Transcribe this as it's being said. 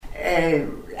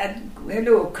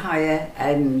Hello, Kaya,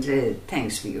 and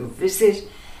thanks for your visit.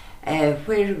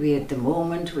 Where are we at the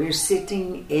moment? We're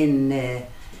sitting in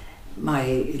my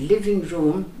living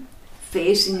room,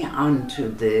 facing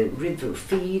onto the River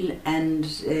Feel and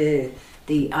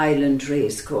the Island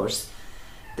Racecourse.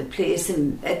 The place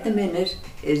at the minute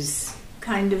is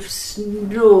kind of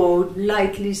snowed,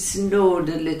 lightly snowed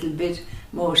a little bit,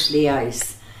 mostly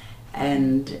ice.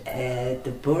 And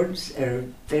the birds are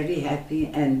very happy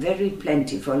and very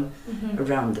plentiful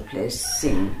around the place,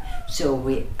 singing.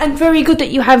 And very good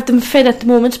that you have them fed at the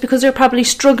moment, because they're probably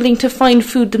struggling to find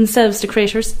food themselves, the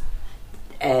critters.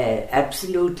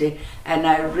 Absolutely. And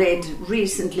I read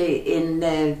recently in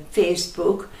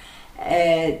Facebook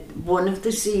one of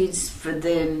the seeds for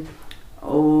the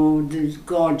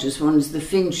gorgeous ones, the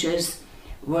finches,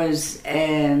 was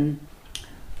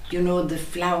the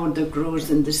flower that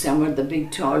grows in the summer, the big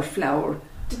tall flower.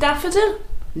 The daffodil?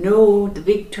 No, the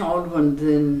big tall one.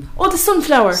 The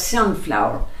sunflower.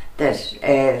 Sunflower. That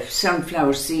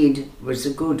sunflower seed was a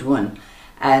good one.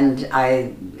 And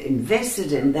I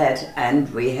invested in that,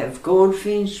 and we have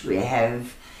goldfinch, we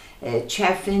have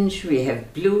chaffinch, we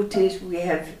have blue tit, we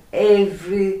have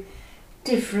every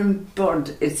different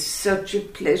bird. It's such a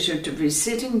pleasure to be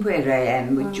sitting where I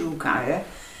am with you, Kaya,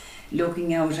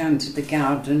 looking out onto the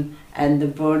garden and the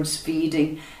birds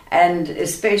feeding, and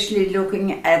especially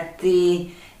looking at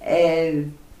the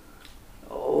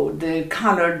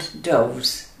collared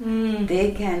doves.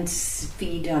 They can't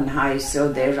feed on high,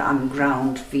 so they're on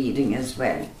ground feeding as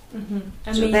well.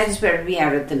 So that's where we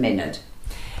are at the minute.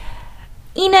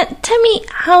 Ina, tell me,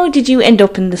 how did you end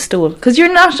up in the Stole? Because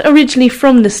you're not originally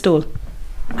from the Stole.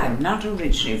 I'm not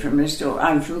originally from the Stole.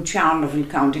 I'm from Charleville,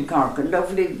 County Cork, a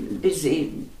lovely,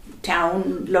 busy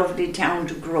town, lovely town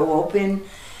to grow up in,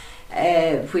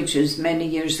 which is many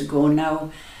years ago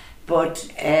now. But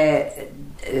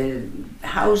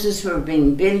houses were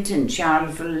being built in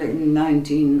Charleville in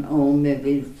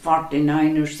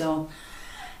 1949 or so,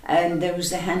 and there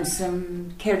was a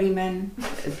handsome Kerryman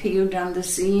appeared on the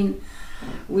scene.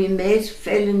 We met,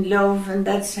 fell in love, and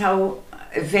that's how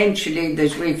eventually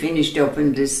that we finished up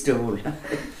in the Stole.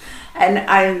 And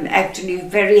I'm actually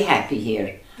very happy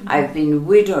here. I've been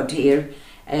widowed here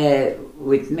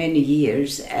with many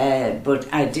years, but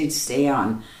I did stay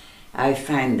on. I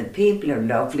find the people are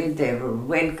lovely, they were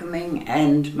welcoming,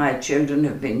 and my children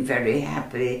have been very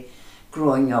happy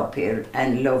growing up here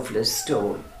and love the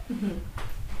Stole.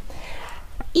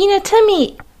 Ina, tell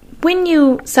me, when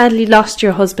you sadly lost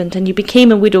your husband and you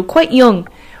became a widow quite young,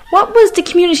 what was the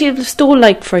community of the Stole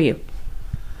like for you?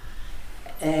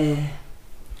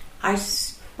 I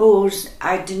suppose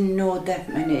I didn't know that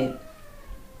many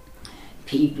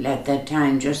people at that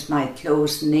time, just my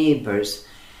close neighbours.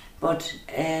 But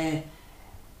I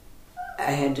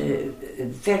had a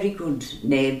very good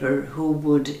neighbour who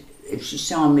would, if she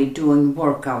saw me doing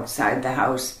work outside the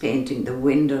house, painting the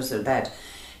windows or that,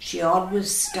 she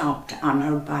always stopped on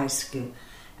her bicycle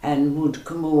and would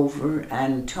come over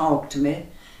and talk to me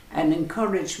and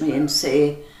encourage me and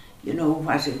say,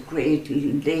 what a great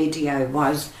lady I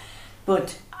was.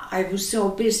 But I was so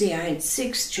busy. I had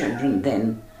 6 children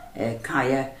then,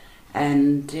 Kaya,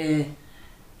 and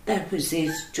that was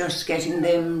it, just getting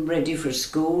them ready for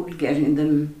school, getting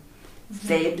them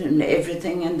fed and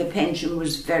everything, and the pension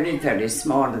was very, very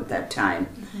small at that time.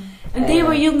 And they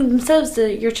were young themselves,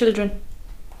 your children?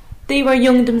 They were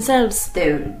young themselves?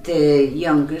 The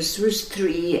youngest was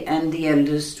 3 and the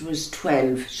eldest was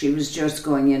 12. She was just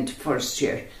going into first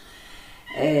year.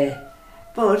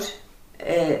 But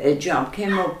a job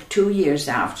came up 2 years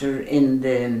after in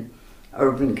the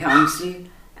Urban Council,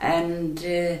 and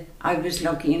I was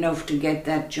lucky enough to get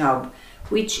that job,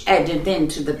 which added then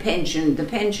to the pension. The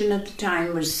pension at the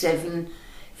time was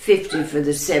 $7.50 for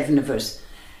the 7 of us,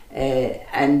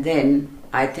 and then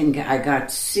I think I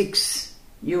got €6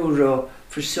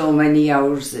 for so many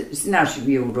hours. It's not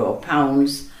euro,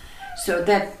 pounds. So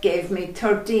that gave me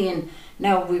 13.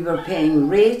 Now we were paying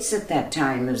rates at that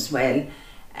time as well,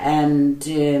 and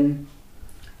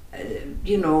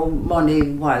money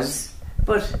was,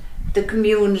 but the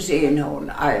community and all,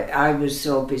 I was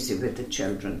so busy with the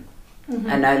children.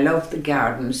 And I loved the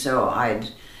garden, so I'd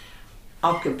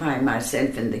occupy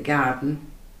myself in the garden.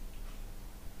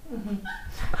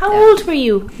 How old were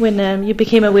you when you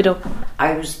became a widow?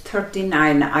 I was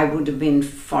 39. I would have been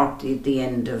 40 at the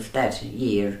end of that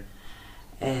year,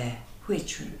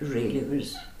 which really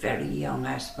was very young,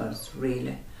 I suppose,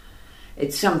 really.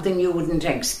 It's something you wouldn't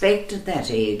expect at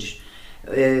that age.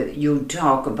 You'd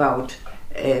talk about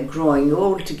growing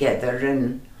old together,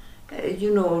 and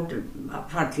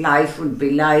what life would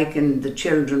be like, and the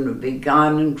children would be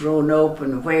gone and grown up,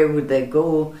 and where would they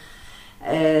go.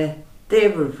 They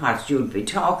were what you'd be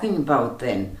talking about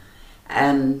then.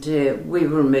 And we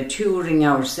were maturing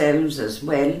ourselves as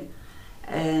well,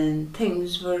 and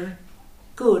things were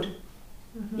good.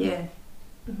 Mm-hmm. Yeah.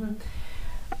 Mm-hmm.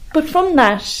 But from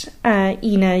that,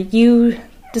 Ina, you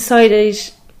decided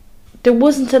there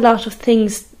wasn't a lot of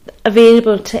things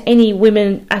available to any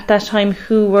women at that time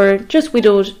who were just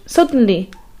widowed suddenly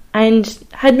and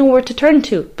had nowhere to turn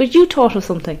to. But you thought of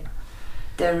something.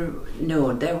 There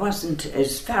wasn't,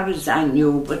 as far as I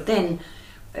knew. But then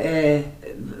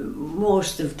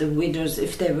most of the widows,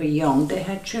 if they were young, they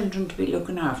had children to be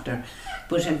looking after.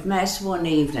 But at Mass one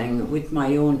evening with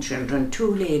my own children,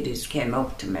 2 ladies came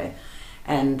up to me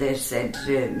and they said,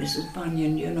 Mrs.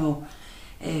 Bunyan,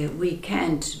 we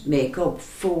can't make up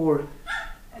 4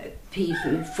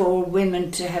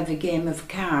 women to have a game of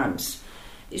cards.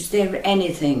 Is there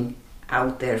anything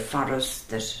out there for us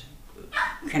that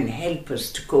can help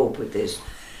us to cope with this?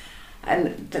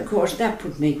 And of course that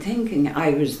put me thinking.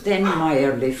 I was then in my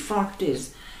early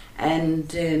 40s,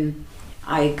 and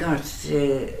I got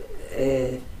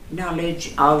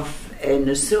knowledge of an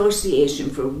association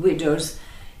for widows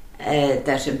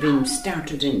that had been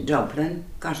started in Dublin.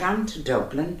 Got on to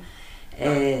Dublin,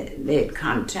 made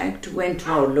contact, went to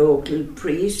our local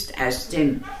priest, asked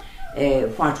him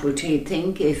what would he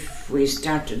think if we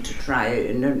started to try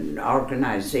an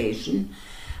organisation.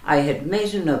 I had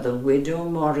met another widow,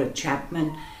 Maura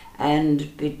Chapman, and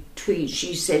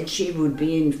she said she would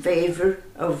be in favour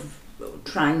of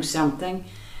trying something.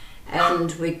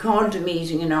 And we called a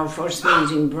meeting, and our first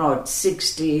meeting brought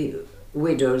 60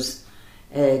 widows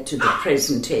to the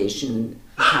presentation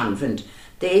convent.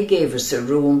 They gave us a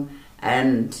room,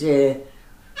 and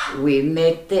we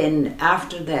met then.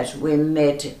 After that, we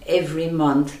met every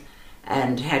month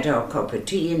and had our cup of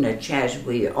tea and a chat.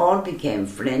 We all became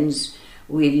friends.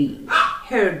 We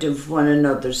heard of one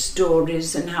another's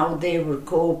stories and how they were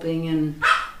coping and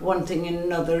one thing and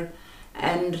another,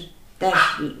 and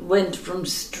that went from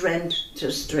strength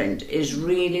to strength. It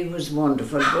really was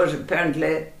wonderful. But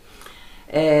apparently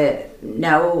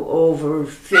now, over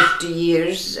 50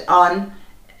 years on,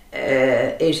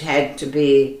 it had to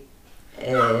be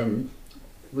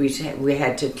we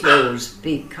had to close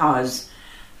because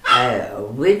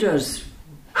widows,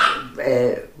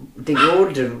 the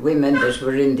older women that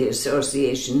were in the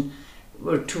association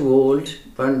were too old,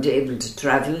 weren't able to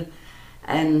travel,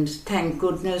 and thank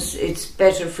goodness it's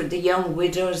better for the young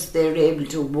widows. They're able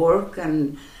to work,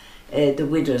 and the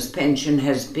widow's pension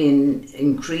has been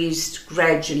increased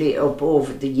gradually up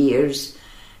over the years,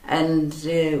 and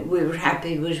we were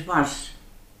happy with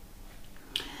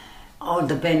all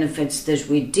the benefits that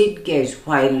we did get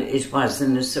while it was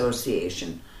an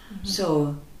association. Mm-hmm.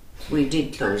 So we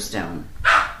did close down.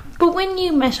 But when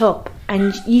you met up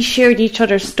and you shared each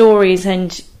other's stories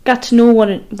and got to know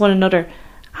one another,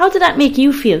 how did that make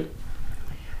you feel?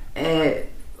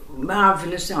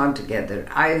 Marvellous altogether.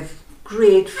 I've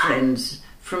great friends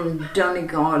from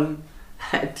Donegal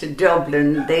to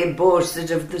Dublin. They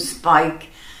boasted of the spike,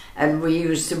 and we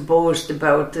used to boast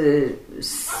about the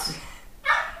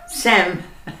Sam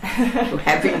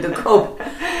having the cup.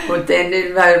 But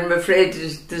then I'm afraid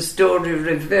the story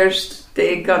reversed.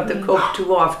 They got the cup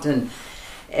too often.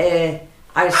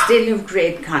 I still have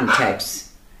great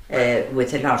contacts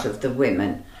with a lot of the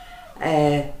women.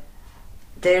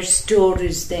 Their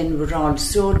stories then were all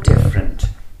so different.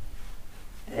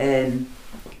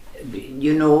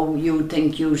 You'd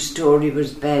think your story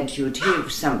was bad, you'd hear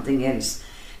something else,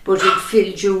 but it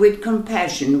filled you with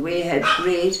compassion. We had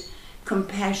great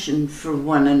compassion for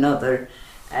one another,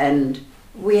 and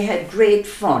we had great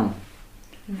fun,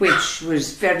 which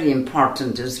was very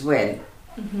important as well.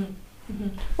 Mm-hmm. Mm-hmm.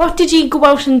 What did you go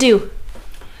out and do?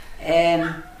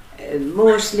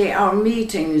 Mostly our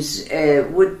meetings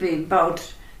would be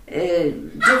about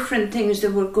different things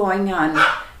that were going on,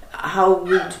 how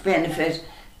we'd benefit,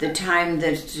 the time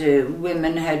that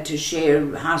women had to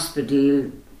share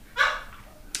hospital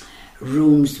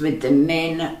rooms with the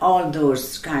men, all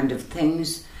those kind of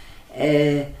things.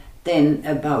 Then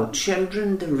about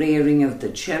children, the rearing of the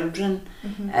children,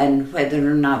 mm-hmm. and whether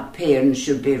or not parents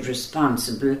should be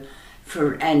responsible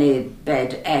for any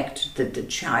bad act that the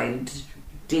child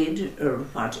did or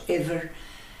whatever.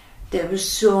 There was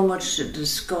so much to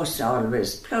discuss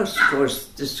always, plus of course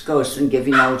discuss and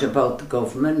giving out about the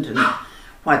government and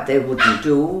what they wouldn't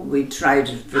do. We tried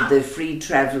for the free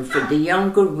travel for the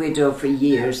younger widow for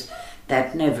years.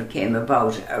 That never came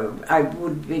about. I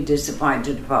would be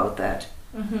disappointed about that.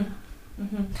 Mm-hmm.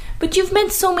 But you've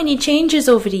made so many changes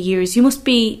over the years. You must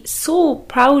be so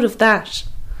proud of that.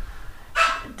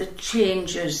 The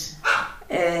changes,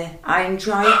 I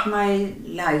enjoyed my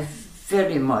life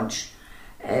very much.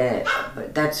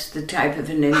 But that's the type of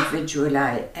an individual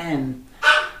I am.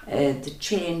 The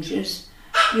changes,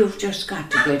 you've just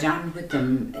got to get on with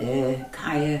them,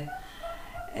 Kaya.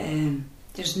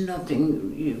 There's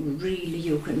nothing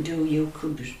you can do. You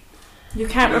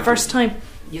can't reverse time.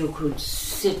 You could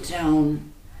sit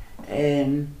down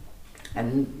and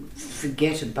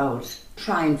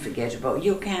try and forget about.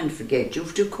 You can't forget. You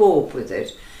have to cope with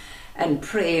it. And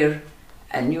prayer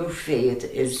and your faith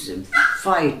is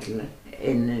vital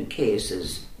in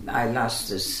cases. I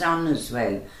lost a son as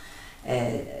well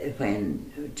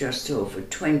when just over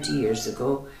 20 years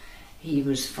ago. He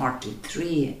was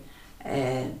 43,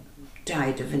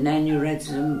 died of an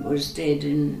aneurysm, was dead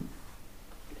in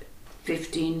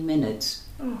 15 minutes.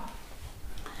 Oh.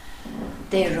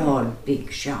 They're all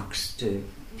big shocks to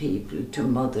people, to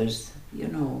mothers,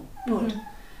 but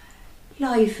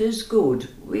life is good.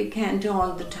 We can't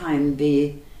all the time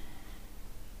be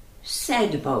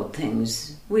sad about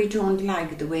things. We don't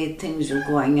like the way things are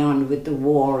going on with the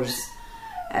wars,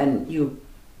 and you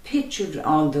pictured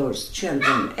all those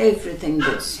children, everything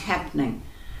that's happening.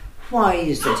 Why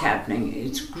is it happening?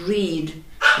 It's greed,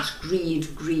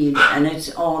 and it's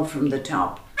all from the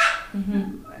top.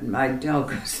 And my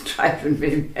dog is driving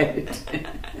me mad.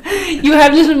 You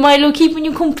have little Milo keeping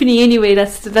you company anyway,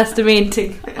 that's the main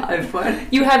thing. I've what?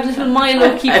 You have little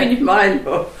Milo keeping you...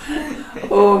 Milo.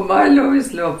 Oh, Milo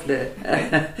is lovely.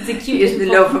 He's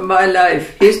the love of my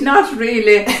life. He's not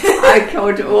really. I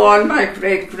count all my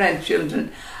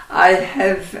great-grandchildren. I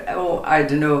have, I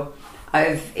don't know, I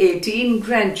have 18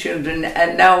 grandchildren,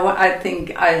 and now I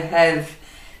think I have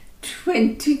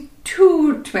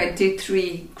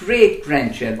 23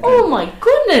 great-grandchildren. Oh my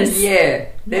goodness! Yeah,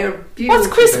 they're beautiful.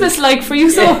 What's Christmas like for you,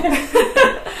 so?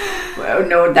 Well,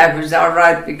 no, that was all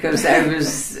right because I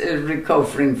was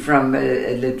recovering from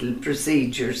a little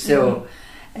procedure, so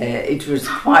it was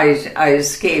quite. I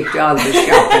escaped all the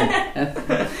shopping.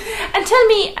 And tell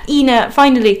me, Ina,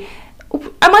 finally,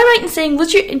 am I right in saying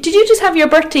did you just have your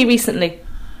birthday recently?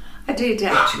 I did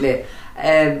actually,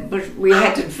 but we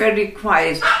had it very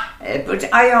quiet.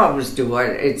 But I always do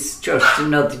it. It's just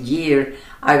another year.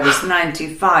 I was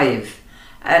 95.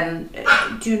 And,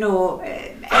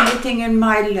 anything in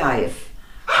my life,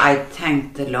 I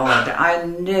thank the Lord. I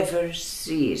never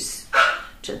cease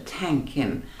to thank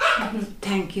Him.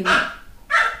 Thank Him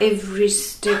every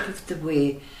step of the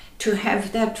way. To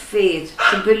have that faith,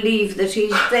 to believe that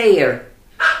He's there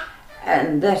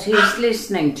and that He's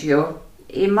listening to you.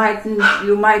 You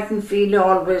mightn't feel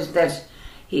always that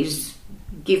He's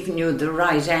giving you the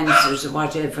right answers or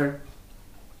whatever.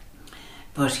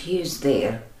 But He is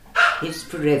there. He's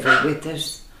forever with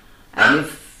us. And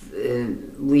if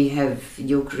we have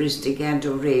Eucharistic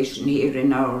adoration here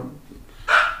in our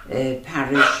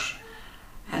parish,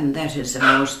 and that is the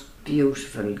most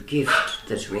beautiful gift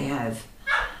that we have,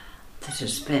 that to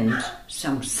spend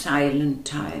some silent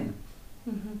time.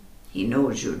 He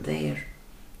knows you're there.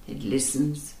 He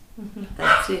listens.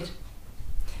 That's it.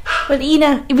 Well,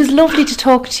 Ina, it was lovely to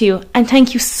talk to you, and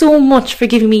thank you so much for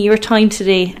giving me your time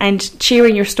today and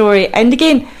sharing your story, and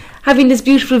again having this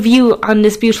beautiful view on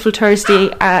this beautiful Thursday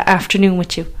afternoon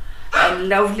with you. And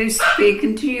lovely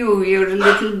speaking to you. You're a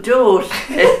little dote.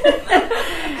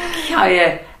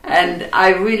 Kaya, and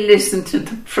I will listen to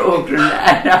the programme,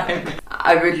 and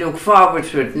I will look forward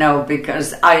to it now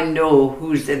because I know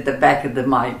who's at the back of the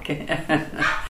mic.